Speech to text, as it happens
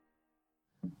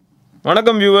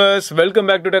வணக்கம் viewers, welcome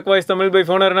back to tech voice Tamil by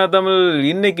ஃபோனர்னா Tamil.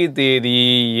 இன்னைக்கு தேதி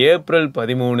ஏப்ரல்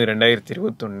 13,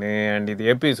 2021 அண்ட் இது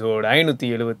எபிசோட்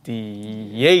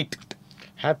 578.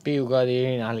 ஹாப்பி யுகாதி.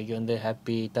 நாளைக்கு வந்து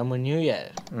happy Tamil new year.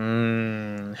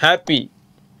 Happy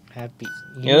happy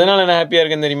எதனால நான் ஹாப்பியா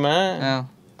இருக்கேன் தெரியுமா?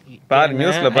 பாரு,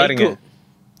 நியூஸ்ல பாருங்க.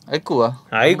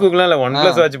 iQOOக்குலாம் இல்லை,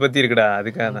 OnePlus Watch பத்தி இருக்குடா,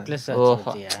 அதுக்காக தான்.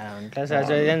 OnePlus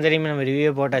Watch தான் தெரியுமா, நம்ம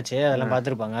ரிவ்யூ போட்டாச்சு, அதெல்லாம்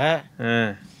பார்த்துருப்பாங்க.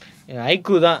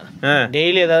 iQOO தான்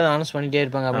டெய்லி ஏதாவது அனௌன்ஸ் பண்ணிட்டே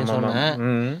இருப்பாங்க அப்படின்னு சொன்னேன்.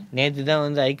 நேற்று தான்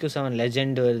வந்து iQOO 7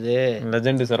 லெஜெண்ட் வருது,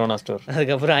 லெஜெண்ட் சரவணா ஸ்டோர்.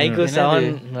 அதுக்கப்புறம் iQOO 7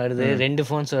 வருது, 2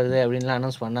 ஃபோன்ஸ் வருது அப்படின்லாம்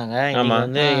அனௌன்ஸ் பண்ணாங்க. இன்னைக்கு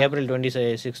வந்து ஏப்ரல்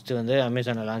 26 வந்து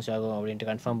அமேசானில் லான்ச் ஆகும் அப்படின்ட்டு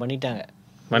கன்ஃபார்ம் பண்ணிட்டாங்க.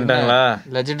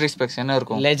 லெஜெண்டரி ஸ்பெக்ஸ் என்ன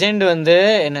இருக்கும்? லெஜெண்ட் வந்து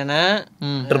என்னன்னா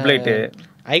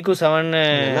iQOO 7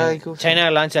 சைனா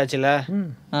லான்ச் ஆச்சுல,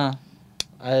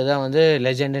 அதுதான் வந்து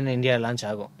லெஜெண்ட்னு இந்தியா லான்ச்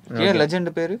ஆகும். ஏன்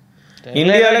லெஜெண்ட் பேரு?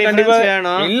 இந்தியால கண்டிப்பா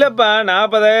இல்லப்பா,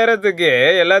 40,000க்கு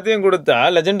எல்லாத்தையும் கொடுத்தா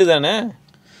லெஜெண்ட் தானே.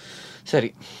 சரி,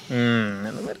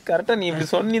 அந்த மாதிரி கரெக்டா நீ இப்படி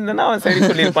சொன்னீங்கன்னா அவன் சரி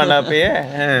சொல்லியிருப்பான். அப்பயே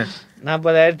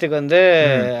 40,000க்கு வந்து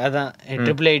அதான்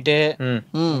 888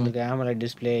 AMOLED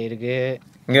டிஸ்பிளே இருக்கு,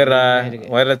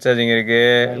 ஒயர்லெஸ் சார்ஜிங் இருக்கு,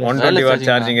 120 வாட்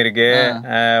சார்ஜிங் இருக்கு,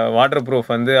 வாட்டர் ப்ரூஃப்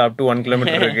வந்து அப் டு 1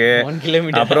 கிலோமீட்டர் இருக்கு.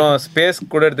 அப்புறம் ஸ்பேஸ்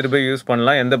கூட எடுத்துட்டு போய் யூஸ்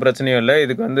பண்ணலாம், எந்த பிரச்சனையும் இல்லை.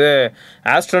 இதுக்கு வந்து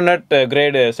ஆஸ்ட்ரோனட்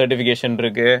கிரேடு சர்டிஃபிகேஷன்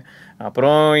இருக்கு.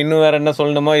 அப்புறம் இன்னும் வேற என்ன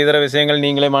சொல்லணுமோ இதர விஷயங்கள்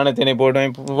நீங்களே மானத்தினை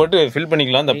போட்டு ஃபில்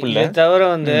பண்ணிக்கலாம், தப்பு இல்லை. தவிர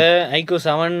வந்து iQOO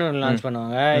 7 லான்ச்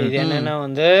பண்ணுவாங்க. இது என்னன்னா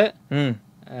வந்து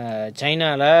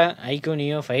சைனால iQOO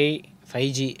Neo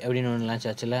 5G அப்படின்னு ஒன்று லான்ச்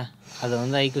ஆச்சுல, அது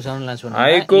வந்து iQOO 7 லான்ச்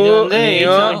பண்ணுவாங்க.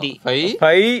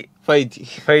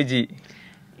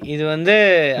 இது வந்து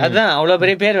அதான் அவ்வளோ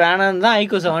பெரிய பேர் வேணான்னு தான்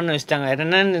iQOO 7 வச்சுட்டாங்க.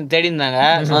 என்னன்னு தேடி இருந்தாங்க,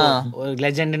 ஒரு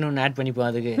லெஜெண்ட்னு ஒன்று ஆட் பண்ணிப்போம்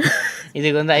அதுக்கு.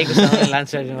 இதுக்கு வந்து iQOO 7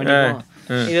 லான்ச் பண்ணிப்போம்.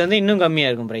 இது வந்து இன்னும் கம்மியாக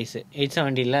இருக்கும் ப்ரைஸ்.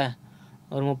 870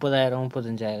 ஒரு 30,000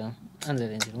 35,000 அந்த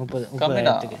ரேஞ்சு.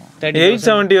 30,000க்கு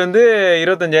 870 வந்து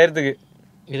 25,000க்கு.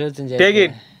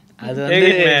 25,000 அது வந்து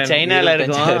சைனால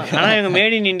இருக்கும். ஆனா இவங்க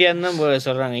மேட் இன் இந்தியான்னு தான்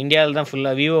சொல்றாங்க. இந்தியாவில தான்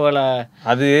ஃபுல்லா விவோல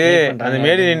அது அந்த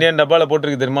மேட் இன் இந்தியா டப்பால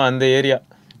போட்டுருக்கு தெரியுமா, அந்த ஏரியா.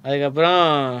 அதுக்கப்புறம்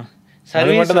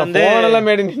சர்வீஸ் வந்து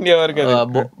மேட் இன் இந்தியாவா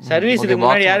இருக்காது. சர்வீஸ் இதுக்கு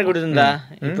முன்னாடி யாரு கொடுத்திருந்தா,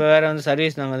 இப்போ வேற வந்து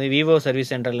சர்வீஸ் நாங்க வந்து விவோ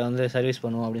சர்வீஸ் சென்டர்ல வந்து சர்வீஸ்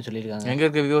பண்ணுவோம் அப்படின்னு சொல்லிருக்காங்க. எங்க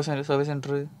இருக்கு விவோ சர்வீஸ்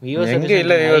சென்டர்? விவோ எங்க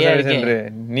இல்ல, விவோ சர்வீஸ் சென்டர்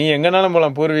நீ எங்கனாலும்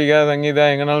போலாம், பூர்விகா சங்கீதா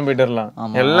எங்கனாலும் போயிட்டு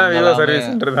வரலாம், எல்லாம் விவோ சர்வீஸ்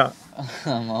சென்டர் தான்.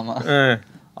 ஆமா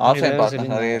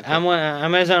ஆமா,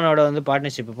 அமேசானோட வந்து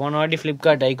பார்ட்னர்ஷிப். போன வாட்டி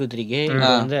பிளிப்கார்ட் iQOO 3க்கு, இப்போ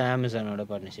வந்து அமேசானோட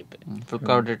பார்ட்னர்ஷிப்.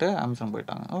 பிளிப்கார்ட் அமேசான்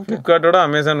போயிட்டாங்க. பிளிப்கார்ட்டோட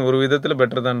அமேசான் ஒரு விதத்துல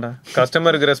பெட்டர் தான்டா.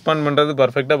 கஸ்டமருக்கு ரெஸ்பாண்ட் பண்றது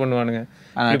பர்ஃபெக்ட்டா பண்ணுவானுங்க.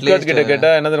 பிளிப்கார்ட் கிட்ட கேட்டா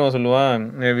என்ன தெரியுமா சொல்லுவான்,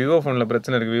 விவோ போன்ல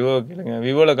பிரச்சனை இருக்கு, விவோ கேளுங்க.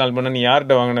 விவோல கால் பண்ணா நீ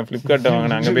யார்கிட்ட வாங்கின, பிளிப்கார்ட்ட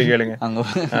வாங்கின, அங்க போய் கேளுங்க.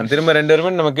 திரும்ப 2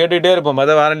 வருஷம் நம்ம கேட்டுக்கிட்டே இருப்போம்,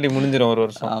 மத வாரண்டி முடிஞ்சிடும் 1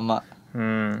 வருஷம். ஆமா.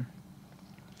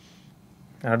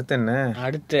 அடுத்து என்ன?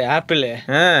 அடுத்து ஆப்பிள்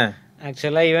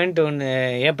ஆக்சுவலா ஈவெண்ட் ஒன்று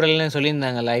ஏப்ரல்னு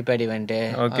சொல்லியிருந்தாங்கல்ல, ஐபேட் ஈவெண்ட்.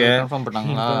 ஓகே, கன்ஃபார்ம்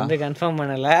பண்ணாங்களா? வந்து கன்ஃபார்ம்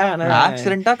பண்ணல, ஆனா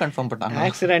ஆக்சிடென்ட்டா கன்ஃபார்ம் பண்ணாங்க.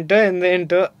 ஆக்சிடென்ட்டோ எந்த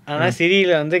இன்ட்டோ, ஆனா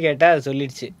சிரியில வந்து கேட்டா அது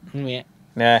சொல்லிடுச்சு உண்மையா.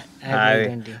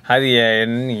 அது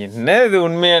என்ன இது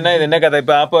உண்மையானா இது என்ன கதை?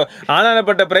 இப்ப அப்போ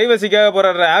ஆனானப்பட்ட பிரைவசிக்காக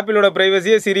போராடுற ஆப்பிளோட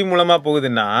பிரைவசியே சிரி மூலமா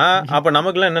போகுதுன்னா அப்ப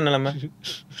நமக்குலாம் என்ன நிலைமை?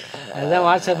 அதுதான்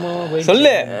வாட்ஸ்அப் மூலமா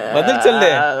சொல்லு, பதில்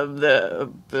சொல்லு.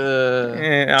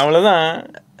 அவ்வளவுதான்,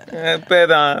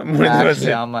 இப்பதான் முடிஞ்சு வச்சு.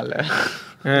 ஆமால,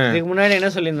 இதுக்கு முன்னாடி என்ன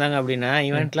சொல்லியிருந்தாங்க அப்படின்னா,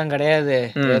 ஈவெண்ட்லாம் கிடையாது,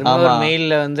 ஒரு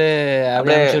மெயில்ல வந்து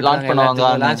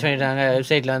லான்ச் பண்ணிட்டாங்க.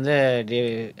 வெப்சைட்ல வந்து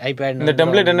ஐபேட் இந்த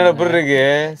டெம்ப்ளேட் என்ன இருக்கு,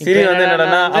 சிரி வந்து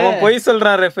என்னன்னா அவன் பொய்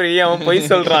சொல்றான், ரெஃபரி அவன் பொய்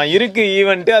சொல்றான், இருக்கு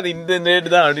ஈவெண்ட் அது இந்த டேட்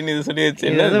தான் அப்படின்னு இது சொல்லி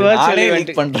வச்சு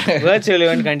வர்ச்சுவல்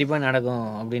ஈவெண்ட் கண்டிப்பா நடக்கும்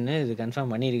அப்படின்னு இது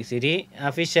கன்ஃபார்ம் பண்ணிருக்கு சிரி.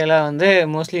 அபிஷியலா வந்து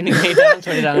மோஸ்ட்லி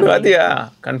சொல்லிடுறாங்க. பாத்தியா,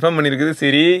 கன்ஃபார்ம் பண்ணிருக்குது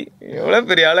சிரி. எவ்வளவு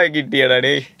பெரிய ஆளா கிட்டியாடா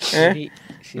டேய்,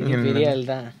 பெரிய ஆள்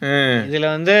தான். இதுல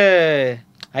வந்து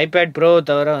ஐபேட் ப்ரோ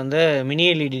தவிர வந்து மினி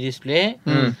எல்இடி டிஸ்பிளே,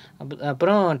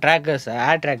 அப்புறம் ட்ராக்கர்ஸ்,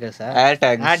 ஏர்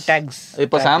டேக்ஸ்.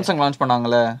 இப்போ சாம்சங் லான்ச்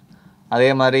பண்ணாங்களே அதே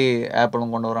மாதிரி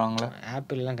ஆப்பிளும் கொண்டு வராங்களே.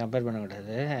 ஆப்பிள்லாம் கம்பேர் பண்ண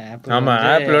கூடாது. ஆமா,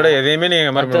 ஆப்பிளோட எதையுமே நீங்க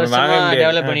கம்பேர் பண்ண முடியாது.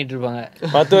 டெவலப் பண்ணிட்டு இருப்பாங்க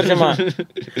 10 வருஷமா.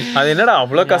 அது என்னடா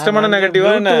அவ்வளவு கஷ்டமான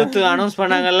நெகட்டிவா அனௌன்ஸ்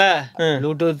பண்ணாங்கல்ல,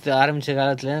 ப்ளூடூத் ஆரம்பிச்ச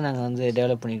காலத்துல நாங்க வந்து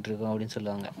டெவலப் பண்ணிட்டு இருக்கோம் அப்படின்னு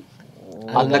சொல்லுவாங்க.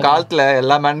 அந்த காலத்துல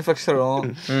எல்லா மேனுஃபேக்சரும்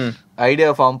ஐடியா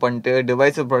ஃபார்ம் பண்ணிட்டு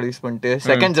டிவைஸ் ப்ரொடியூஸ் பண்ணிட்டு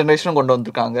செகண்ட் ஜெனரேஷன் கொண்டு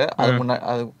வந்திருக்காங்க.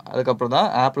 அதுக்கப்புறம் தான்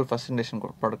ஆப்பிள் ஃபர்ஸ்ட் ஜெனரேஷன்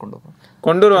ப்ராடக்ட் கொண்டு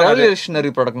வருவாங்க.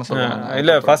 ரெவல்யூஷனரி ப்ராடக்ட்னு சொல்றாங்க.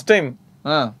 இல்ல ஃபர்ஸ்ட் டைம்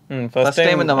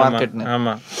இந்த மார்க்கெட்.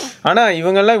 ஆமா, ஆனா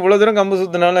இவங்க எல்லாம் இவ்வளவு தூரம் கம்பு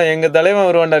சுத்தினாலும் எங்க தலைவன்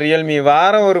வருவான்டா ரியல்மி,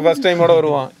 வாரம் ஒரு ஃபர்ஸ்ட் டைமோட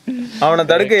வருவான். அவனை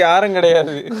தடுக்க யாரும்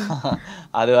கிடையாது.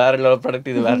 அது வேற லெவல் ப்ராடக்ட்,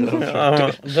 இது வேற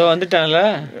லெவல். இதோ வந்துட்டான்ல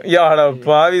யாடா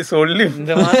பாவி சொல்லி.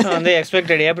 இந்த மாசம் வந்து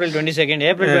எக்ஸ்பெக்டட் April 22,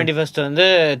 April 21 வந்து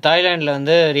தாய்லாந்துல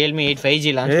வந்து Realme 8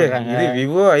 5G லான்ச் பண்றாங்க. இது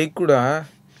விவோ ஐக்கூடா?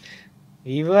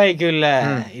 விவோ ஐக்யூ இல்ல,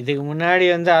 இதுக்கு முன்னாடி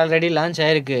வந்து ஆல்ரெடி லான்ச்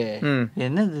ஆயிருக்கு.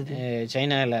 என்னது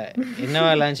சைனால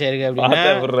என்னவா லான்ச் ஆயிருக்கு அப்படின்னா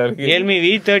Realme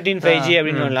V13 5G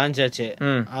அப்படின்னு ஒரு லான்ச் ஆச்சு.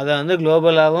 அத வந்து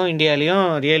குளோபலாவும் இந்தியாலயும்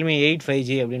Realme 8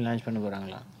 5G அப்படின்னு லான்ச் பண்ண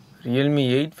போறாங்களா. Realme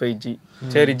 8 5G.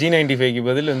 சரி, G95 க்கு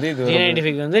பதில் வந்து இது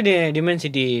G95 வந்து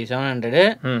Dimensity 700.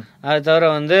 அது தவிர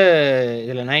வந்து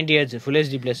இதுல 90Hz Full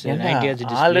HD Plus 90Hz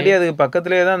display. Already அதுக்கு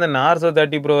பக்கத்துலயே தான் அந்த Narzo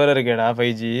 30 Pro வேற இருக்கேடா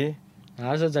 5G.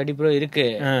 Narzo 30 Pro இருக்கு.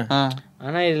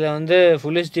 ஆனா இதுல வந்து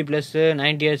Full HD Plus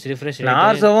 90Hz refresh rate.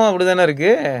 Narzoவும் அப்படிதானே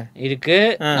இருக்கு. இது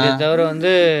தவிர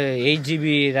வந்து 8GB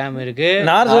RAM இருக்கு.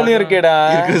 Narzoலயும் இருக்கேடா.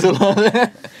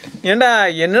 ஏண்டா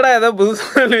என்னடா ஏதோ புதுசா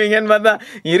சொல்லுவீங்கன்னு பார்த்தா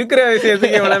இருக்கிற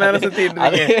விஷயத்துக்கு எவ்வளவு நேரம் சுத்திட்டு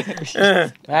இருக்கீங்க.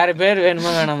 வேற பேர்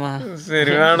வேணுமா வேணாமா?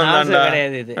 சரி வேணும் தான்டா.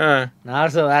 கிடையாது இது.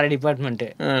 Narzo வேற டிபார்ட்மெண்ட்.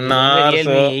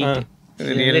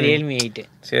 Realme 8.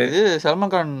 சரி, இது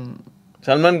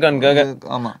சல்மான் கான்காக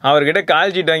அவர்கிட்ட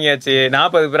கால் சீட் வாங்கியாச்சு.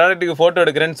 40 ப்ராடக்ட்டுக்கு போட்டோ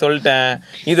எடுக்கிறேன்னு சொல்லிட்டேன்.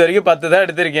 இது வரைக்கும் 10 தான்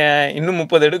எடுத்திருக்கேன். இன்னும்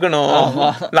 30 எடுக்கணும்.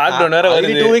 லாக்டவுன் வேற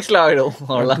வருது. 2 வீக்ஸ்ல ஆயிடும்.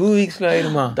 2 வீக்ஸ்ல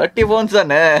ஆயிடுமா? 30 phones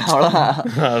தானே,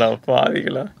 அவ்வளவுதான்.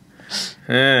 பாவிகளா.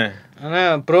 ஆனா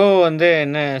ப்ரோ வந்து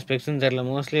என்ன ஸ்பெக்ஸ்னு தெரியல.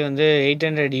 மோஸ்ட்லி வந்து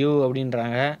 800U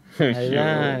அப்படின்றாங்க.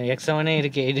 அதுதான் X7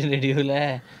 இருக்கு 800Uல.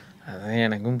 அதான்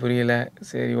எனக்கும் புரியல.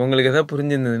 சரி, உங்களுக்கு எதாவது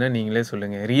புரிஞ்சிருந்ததுன்னா நீங்களே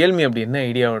சொல்லுங்க. ரியல்மி அப்படி என்ன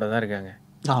ஐடியாவோட தான் இருக்காங்க?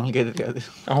 அவங்களுக்கே தெரியாது.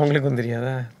 அவங்களுக்கும்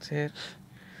தெரியாதா? சரி,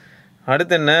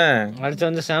 அடுத்து என்ன? அடுத்து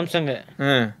வந்து சாம்சங்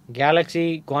கேலக்ஸி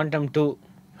குவாண்டம் 2.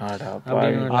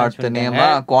 அடுத்த நேமா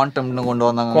குவாண்டம்னு கொண்டு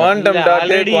வந்தாங்க. Quantum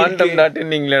dot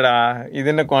நீங்களேடா. இது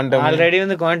என்ன குவாண்டம்? ஆல்ரெடி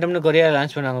வந்து குவாண்டம்னு கொரியா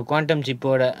லான்ச் பண்ணாங்க. குவாண்டம்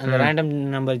சிப்போட அந்த ரேண்டம்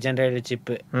நம்பர் ஜெனரேட்டர்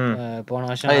சிப் போன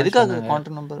வருஷம். எதுக்காக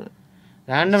குவாண்டம் நம்பர்?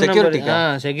 ரேண்டம்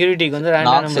நம்பர் செக்யூரிட்டிக்கு வந்து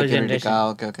random number generation.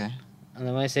 Okay okay. அந்த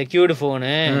மாதிரி செக்யூர்டு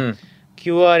ஃபோனு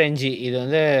QRNG. இது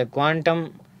வந்து குவாண்டம்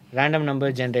ரேண்டம்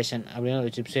நம்பர் ஜெனரேஷன் அப்படின்னு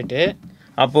ஒரு சிப்செட்டு.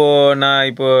 அப்போ நான்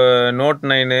இப்போ Note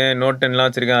 9 Note 10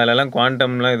 வச்சிருக்கேன். அதெல்லாம்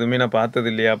குவாண்டம்லாம் எதுவுமே நான் பார்த்தது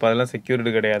இல்லையா? அப்ப அதெல்லாம்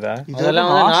செக்யூரிட்டி கிடையாதா? இதெல்லாம்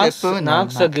வந்து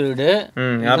நாக் செக்யூரிட்டி.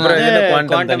 அப்புறம் என்ன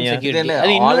குவாண்டம் தனியா?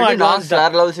 அது இன்னும் அட்வான்ஸ்ட்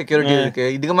வேற லெவல் செக்யூரிட்டி இருக்கு.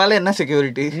 இதுக்கு மேல என்ன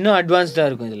செக்யூரிட்டி? இன்னும் அட்வான்ஸ்டா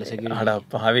இருக்கும் இதுல செக்யூரிட்டி. அட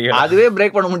பாவிகளா, அதுவே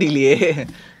பிரேக் பண்ண முடியலையே.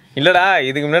 இல்லடா,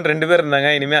 இதுக்கு முன்னாடி 2 பேர்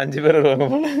இருந்தாங்க. இனிமே 5 பேர் வருவாங்க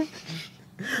போல.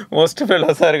 மோஸ்ட்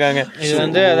ஃபெலோஸா இருக்காங்க. இது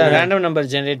வந்து அத ரேண்டம் நம்பர்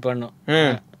ஜெனரேட் பண்ணும்.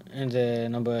 இந்த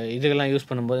நம்ம இதுக்கெல்லாம் யூஸ்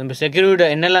பண்ணும்போது நம்ம செக்யூர்டா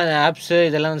என்னெல்லாம் ஆப்ஸ்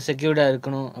இதெல்லாம் வந்து செக்யூர்டா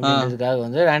இருக்கணும் அப்படின்றதுக்காக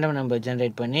வந்து ரேண்டம் நம்பர்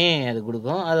ஜெனரேட் பண்ணி அது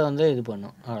கொடுக்கும். அதை வந்து இது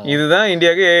பண்ணும். இதுதான்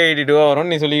இந்தியாவுக்கு A82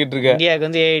 வரும்னு நீ சொல்லிட்டு இருக்க. இந்தியாவுக்கு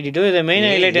வந்து A82. இது மெயின்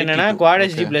ஹைலைட் என்னன்னா Quad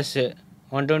HD Plus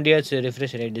 120Hz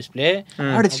refresh rate display.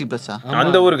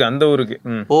 அந்த ஊருக்கு.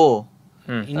 ஓ,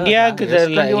 இந்தியாவுக்கு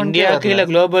தெரியல. இந்தியாவுக்கு இல்ல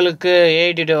குளோபலுக்கு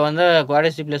A82 வந்து Quad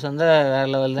HD Plus வந்து வேற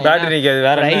லெவல் தான். பேட்டரி நிக்காது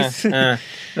வேற என்ன.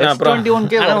 அப்புறம்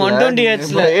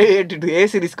 120Hz ல A82 A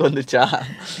சீரிஸ்க்கு வந்துச்சா?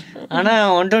 ஆனா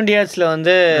 120Hz ல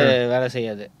வந்து வேலை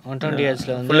செய்யாது. 120Hz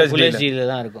ல வந்து Full HD ல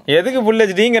தான் இருக்கும். எதுக்கு Full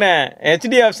HDங்கறேன்?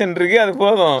 HD ஆப்ஷன் இருக்கு, அது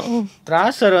போதும்.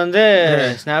 ப்ராசஸர் வந்து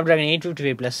Snapdragon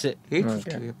 855 Plus.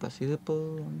 855 Plus இது இப்போ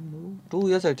 2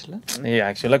 இயர்ஸ் ஆயிடுச்சுல. ஏய்,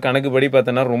 ஆக்சுவலா கணக்கு படி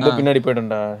பார்த்தனா ரொம்ப பின்னாடி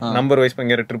போய்டண்டா. நம்பர் வைஸ்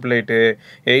பங்கற 888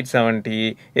 870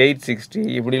 860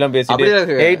 இப்படி எல்லாம் பேசிட்டு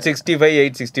 865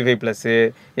 865 Plus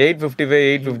 855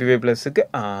 855 Plusக்கு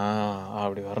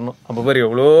அப்படி வரணும். அப்ப பாரு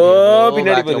எவ்வளோ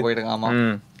பின்னாடி போயிடுங்க. ஆமா,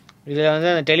 இதுல வந்து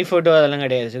அந்த டெலிஃபோட்டோ அதெல்லாம்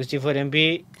கிடையாது. 64 MP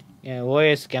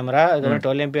OS கேமரா, அதுக்கப்புறம்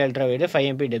 12 MP ultra wide, 5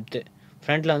 MP depth,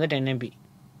 ஃப்ரண்ட்ல வந்து 10 MP.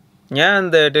 ஏன்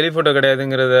அந்த டெலிஃபோட்டோ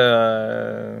கிடையாதுங்கிறத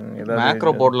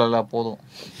மேக்ரோ போர்ட்ல போதும்.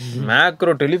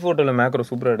 மேக்ரோ டெலிஃபோட்டோல மேக்ரோ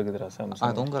சூப்பரா எடுக்குதுடா சாம்சங்.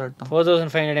 அதுவும் correct.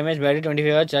 4500 mAh battery,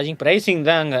 25 watt charging. Pricing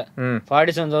தான் அங்க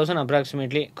 47,000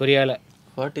 அப்ராக்சிமேட்லி கொரியால.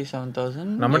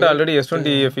 47,000. நம்மட்ட ஆல்ரெடி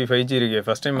S20 FE 5G இருக்கு.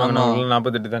 ஃபர்ஸ்ட் டைம் வாங்குனவங்க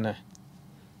 48 தானே.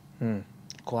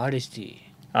 Quad HD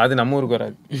அது நம்ம ஊருக்கு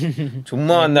வராது.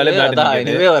 சும்மா வந்தாலே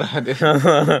இதுவே வராது.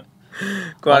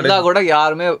 வந்தா கூட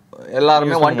யாருமே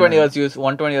எல்லாருமே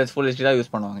 120Hz Full HD தான்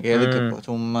யூஸ் பண்ணுவாங்க. எதுக்கு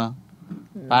சும்மா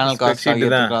பேனல் காஸ்ட்.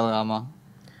 ஆமா,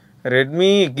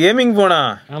 ரெட்மி கேமிங் போனா.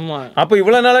 ஆமா, அப்ப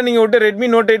இவ்வளவு நாளா நீங்க விட்ட ரெட்மி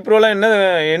Note 8 Proலாம்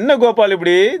என்ன கோபால்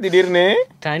இப்படி திடீர்னு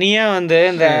தனியா வந்து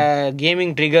இந்த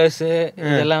கேமிங் ட்ரிகர்ஸ்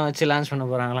இதெல்லாம் வச்சு லான்ச் பண்ண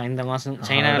போறாங்களா இந்த மாசம்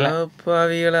சைனால?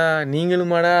 பாவிகளா,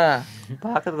 நீங்களுமாடா?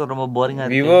 பாக்கிறதுக்கு ரொம்ப போரிங்கா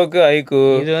இருக்கு. விவோக்கு iQOO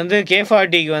இது வந்து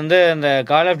K40க்கு வந்து அந்த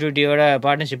கால் ஆஃப் டியூட்டியோட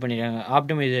பார்ட்னர்ஷிப் பண்ணிருக்காங்க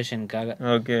ஆப்டிமைசேஷனுக்காக.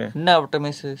 ஓகே, என்ன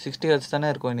ஆப்டிமைஸ் 60Hz தானே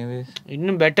இருக்கும். எனிவேஸ்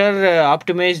இன்னும் better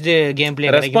optimised game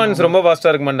play, response ரொம்ப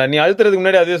ஃபாஸ்டா இருக்கு மாட்டா. நீ அழுத்துறதுக்கு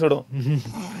முன்னாடி அதுவே சுடும்.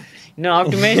 இன்னும்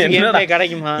ஆப்டிமைஸ்டு கேம் பிளே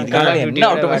கிடைக்குமா? கால் ஆஃப்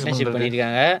டியூட்டியோட பார்ட்னர்ஷிப்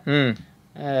பண்ணிருக்காங்க.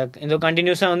 இந்த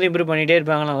கண்டினியூஸா வந்து இம்ப்ரூவ் பண்ணிட்டே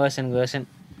இருப்பாங்களா வெர்ஷன்.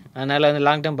 அதனால வந்து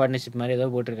லாங் டேர்ம் பார்ட்னர்ஷிப் மாதிரி ஏதோ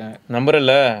போட்டிருக்காங்க.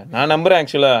 நம்புறல, நான் நம்புறேன்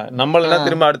ஆக்சுவலா. நம்மளனா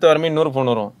திரும்ப அடுத்த வாரமே இன்னொரு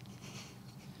ஃபோன் வரும்,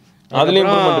 அதுலயும்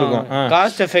இம்ப்ரூவ்மென்ட் இருக்கும்.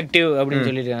 காஸ்ட் எஃபெக்டிவ் அப்படின்னு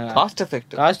சொல்லிருக்காங்க.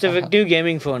 Cost effective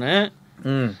gaming phone.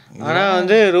 ஆனா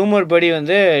வந்து ரூமர் படி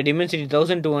வந்து டிமென்சிட்டி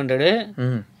 1200,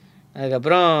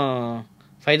 அதுக்கப்புறம்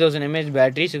 5000 mAh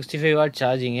பேட்டரி, 65 வாட்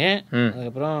சார்ஜிங்கு,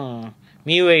 அதுக்கப்புறம்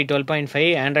MIUI 12.5,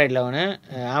 Android 11,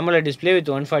 AMOLED display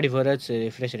with 144 Hz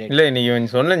refresh rate. இல்ல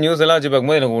நீங்க சொன்ன நியூஸ் எல்லாம் வச்சு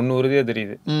பார்க்கும்போது எனக்கு ஒன்னு உறுதியா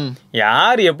தெரியுது,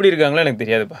 யார் எப்படி இருக்காங்களோ எனக்கு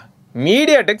தெரியாதுப்பா.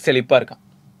 மீடியாடெக் செழிப்பா இருக்கான்.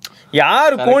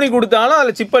 யாரு கோணி கொடுத்தாலும்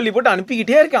அதுல சிப் அள்ளி போட்டு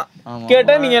அனுப்பிக்கிட்டே இருக்கான்.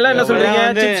 கேட்டா நீங்க எல்லாம் என்ன சொல்றீங்க,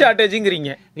 சிப்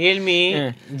ஷார்டேஜ்ங்கறீங்க. ரியல்மி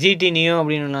GT Neo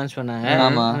அப்படின்னு லான்ச் பண்ணாங்க,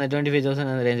 அந்த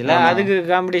 25,000 அந்த ரேஞ்சில். அதுக்கு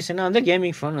காம்படிஷனா வந்து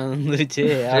கேமிங் ஃபோன் வந்துருச்சு.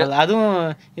 அதுவும்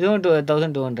இதுவும்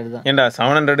 1200 தான். ஏண்டா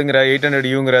 700ங்கிற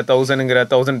 800Uங்கிற 1000ங்கிற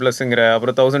 1000 பிளஸ்ங்கிற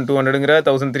அப்புறம் 1200ங்கிற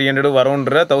 1300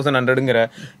 வரோன்ற 1100ங்கிற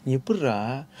எப்படிரா?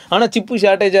 ஆனா சிப்பு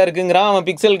ஷார்டேஜா இருக்குங்கிறான் அவன்.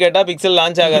 பிக்சல் கேட்டா பிக்சல்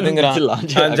லான்ச் ஆகாதுங்கிறான்,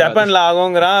 ஜப்பான்ல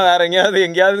ஆகுங்கிறான், வேற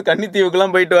எங்கேயாவது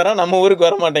கன்னித்தீவுக்குலாம் போயிட்டு வரான், நம்ம ஊருக்கு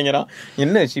வர மாட்டேங்கிறான்.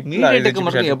 என்ன சிப்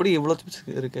எப்படி இவ்வளவு சிப்ஸ்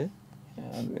இருக்கு?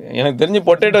 எனக்கு தெரிஞ்சு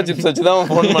பொட்டேட்டோ சிப்ஸ் வச்சுதான்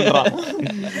ஃபோன் பண்றான்,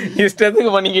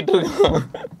 இஷ்டத்துக்கு பண்ணிக்கிட்டு இருக்கான்.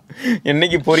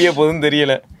 என்னைக்கு பொரிய போகுதுன்னு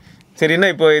தெரியல. சரி, என்ன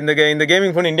இப்போ இந்த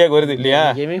கேமிங் ஃபோன் இந்தியாவுக்கு வருது இல்லையா?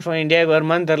 கேமிங் ஃபோன் இந்தியாவுக்கு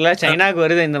வருமான்னு தெரியல, சைனாக்கு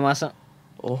வருது இந்த மாசம்.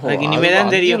 இனிமே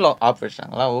தான் தெரியும்.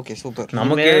 Okay super.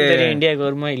 நமக்கு தெரியும் இந்தியாவுக்கு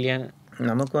வருமா இல்லையான்னு.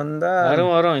 நமக்கு வந்தா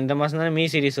வரும் இந்த மாசம் தானே மீ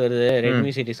சீரிஸ் வருது,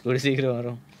 ரெட்மி சீரிஸ் கூட சீக்கிரம்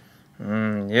வரும்.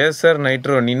 Yes sir.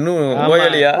 நைட்ரோ இன்னும்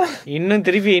ஓயலையா? இன்னும்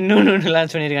திருப்பி இன்னொன்னு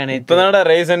லான்ச் பண்ணிருக்கானே. இப்பதானடா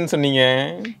ரைசன் சொன்னீங்க.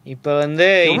 இப்ப வந்து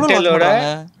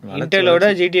இன்டெலோட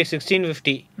GTX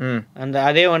 1650 அந்த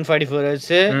அதே 144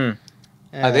 Hz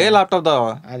அதே லேப்டாப்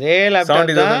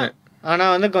தான். ஆனா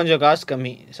வந்து கொஞ்சம் காஸ்ட்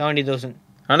கம்மி, 70,000.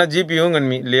 ஆனா ஜிபியும்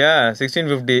கம்மி இல்லையா?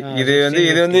 1650.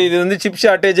 இது வந்து சிப்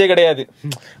ஷார்டேஜே கிடையாது.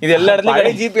 இது எல்லா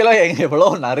இடத்துலயும் ஜிபி எல்லாம்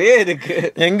எவ்வளவு நிறைய இருக்கு,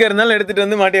 எங்க இருந்தாலும் எடுத்துட்டு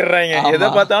வந்து மாட்டிடுறாங்க. எதை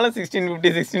பார்த்தாலும்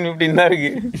 1650 தான்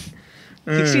இருக்கு.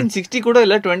 1660 கூட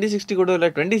இல்ல, 2060 கூட இல்ல,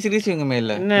 20 சீரிஸ் எங்குமே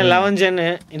இல்ல. இன்னும் 11 ஜென்.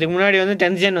 இதுக்கு முன்னாடி வந்து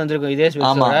 10 ஜென் வந்திருக்கும் இதே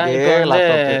ஸ்பெக்ஸோட. இப்போ வந்து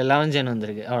 11 ஜென்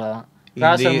வந்திருக்கு, அவ்வளவுதான்.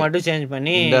 ப்ராசஸர் மட்டும் சேஞ்ச்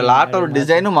பண்ணி இந்த லேப்டாப்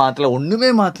டிசைனும் மாத்தல,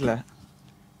 ஒண்ணுமே மாத்தல.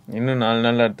 இன்னும் 4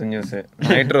 நாள் அடுத்த நியூஸ்.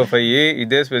 நைட்ரோ 5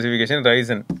 இதே ஸ்பெசிஃபிகேஷன்,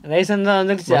 ரைசன் தான்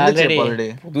வந்துருச்சு ஆல்ரெடி.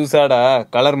 புதுசாடா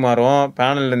கலர் மாறும்,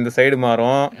 பேனல் இந்த சைடு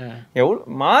மாறும்.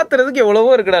 எவ்வளவு மாத்துறதுக்கு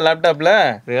எவ்வளவோ இருக்குடா லேப்டாப்ல.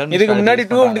 இதுக்கு முன்னாடி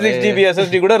 256GB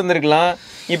SSD கூட இருந்திருக்கலாம்.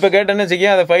 இப்ப கேட்டேன்னு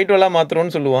வச்சுக்கேன், அதை 512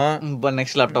 மாத்துறோம்னு சொல்லுவான். இப்ப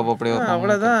நெக்ஸ்ட் லேப்டாப் அப்படியே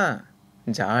அவ்வளவுதான்.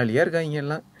 ஜாலியா இருக்காங்க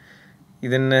எல்லாம்.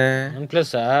 இது என்ன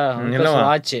OnePlus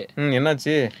வாட்ச்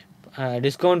என்னாச்சு?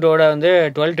 டிஸ்கவுண்டோட வந்து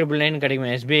 12,999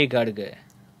 கிடைக்கும் SBI கார்டுக்கு.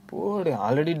 போடு,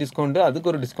 ஆல்ரெடி டிஸ்கவுண்ட், அதுக்கு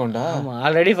ஒரு டிஸ்கவுண்டா? ஆமா,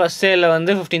 ஆல்ரெடி ஃபர்ஸ்ட் சேல்ல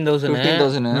வந்து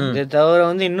 15,000. இது தவிர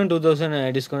வந்து இன்னும் 2,000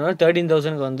 டிஸ்கவுண்ட்.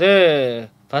 13,000க்கு வந்து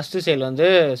ஃபர்ஸ்ட் சேல் வந்து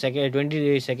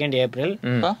 22 April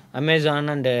Amazon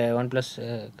and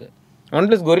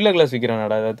OnePlus gorilla glass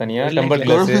விக்கிறானடா. அத தனியா டெம்பர்ட்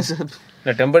கிளாஸ்,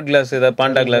 இல்ல டெம்பர்ட் கிளாஸ், இத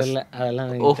பாண்டா கிளாஸ்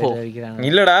அதெல்லாம் விக்கிறாங்க.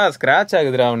 இல்லடா, ஸ்கிராட்ச்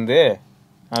ஆகுதுடா வந்து,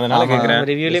 அதனால கேக்குறேன்.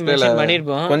 ரிவ்யூல மென்ஷன்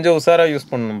பண்ணிருப்போம், கொஞ்சம் உஷாரா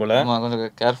யூஸ் பண்ணனும் போல. ஆமா, கொஞ்சம்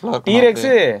கேர்ஃபுல்லா. T-Rex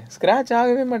ஸ்கிராட்ச்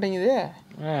ஆகவே மாட்டேங்குது.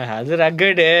 அது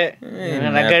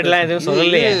ரக்கட்லாம் எதுவும்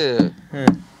சொல்லலையே.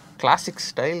 Classic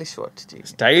stylish watch.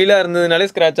 ஸ்டைலா இருந்ததுனாலே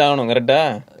ஸ்கிராட்ச் ஆகணும், கரெக்ட்டா?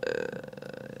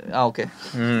 ஓகே.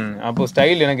 அப்போ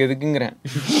ஸ்டைல் எனக்கு எதுக்குங்கிறேன்.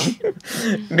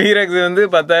 T-Rex வந்து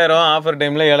 10,000 ஆஃபர்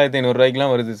டைம்ல 7,500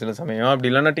 ரூபாய்க்குலாம் வருது சில சமயம். அப்படி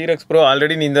இல்லைன்னா T-Rex Pro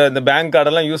ஆல்ரெடி நீ இந்த பேங்க்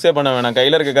கார்டெல்லாம் யூஸே பண்ண வேணாம்,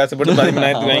 கையில இருக்க காசு போட்டு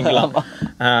 13,000 வாங்கிக்கலாம்.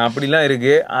 அப்படிலாம்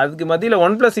இருக்கு. அதுக்கு மத்தியில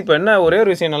OnePlus இப்போ என்ன ஒரே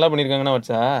ஒரு விஷயம் நல்லா பண்ணிருக்காங்கன்னா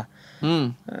வச்சா,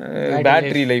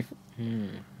 பேட்டரி லைஃப்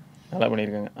நல்லா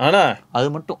பண்ணிருக்காங்க. ஆனா அது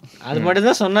மட்டும்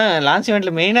தான் சொன்னேன் லான்ச்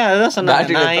ஈவென்ட்ல மெயினா அதுதான்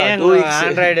சொன்னாங்க. நான் ஏன்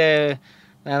ஆண்ட்ராய்டு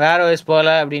வேற OS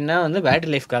போகல அப்படின்னா வந்து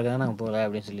பேட்டரி லைஃப்காக தான் நாங்கள் போகல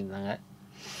அப்படின்னு சொல்லியிருந்தாங்க.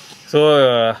 ஸோ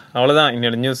அவ்வளோதான்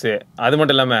என்னோட நியூஸு. அது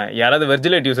மட்டும் இல்லாமல் யாராவது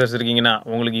வெர்ஜிலைட் யூசர்ஸ் இருக்கீங்கன்னா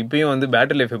உங்களுக்கு இப்பயும் வந்து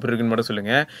பேட்டரி லைஃப் எப்படி இருக்குன்னு மட்டும்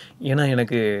சொல்லுங்கள். ஏன்னா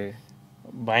எனக்கு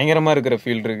பயங்கரமாக இருக்கிற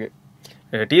ஃபீல் இருக்குது.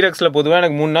 T-Rexல பொதுவாக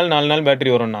எனக்கு 3 நாள் 4 நாள்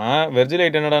பேட்டரி வரும்னா,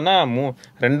 வெர்ஜிலைட் என்னடானா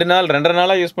 2 நாள் 2.5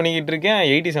 நாளாக யூஸ் பண்ணிக்கிட்டு இருக்கேன்.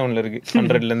 87 இருக்குது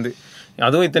 100லேருந்து.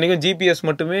 அதுவும் இத்தனைக்கும் ஜிபிஎஸ்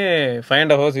மட்டுமே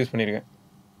 5.5 hours யூஸ் பண்ணியிருக்கேன்.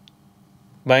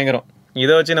 பயங்கரம்.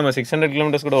 இதை வச்சு நம்ம 600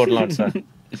 kilometers கூட ஓட்டலாம் சார்.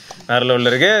 வேற லெவலில்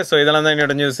இருக்கு. ஸோ இதெல்லாம் தான்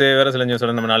என்னோட நியூஸ். வேற சில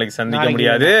நியூஸோட நம்ம நாளைக்கு சந்திக்க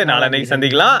முடியாது, நாளைக்கு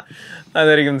சந்திக்கலாம். அது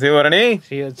வரைக்கும் சிவரணி,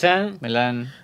 மிலன்.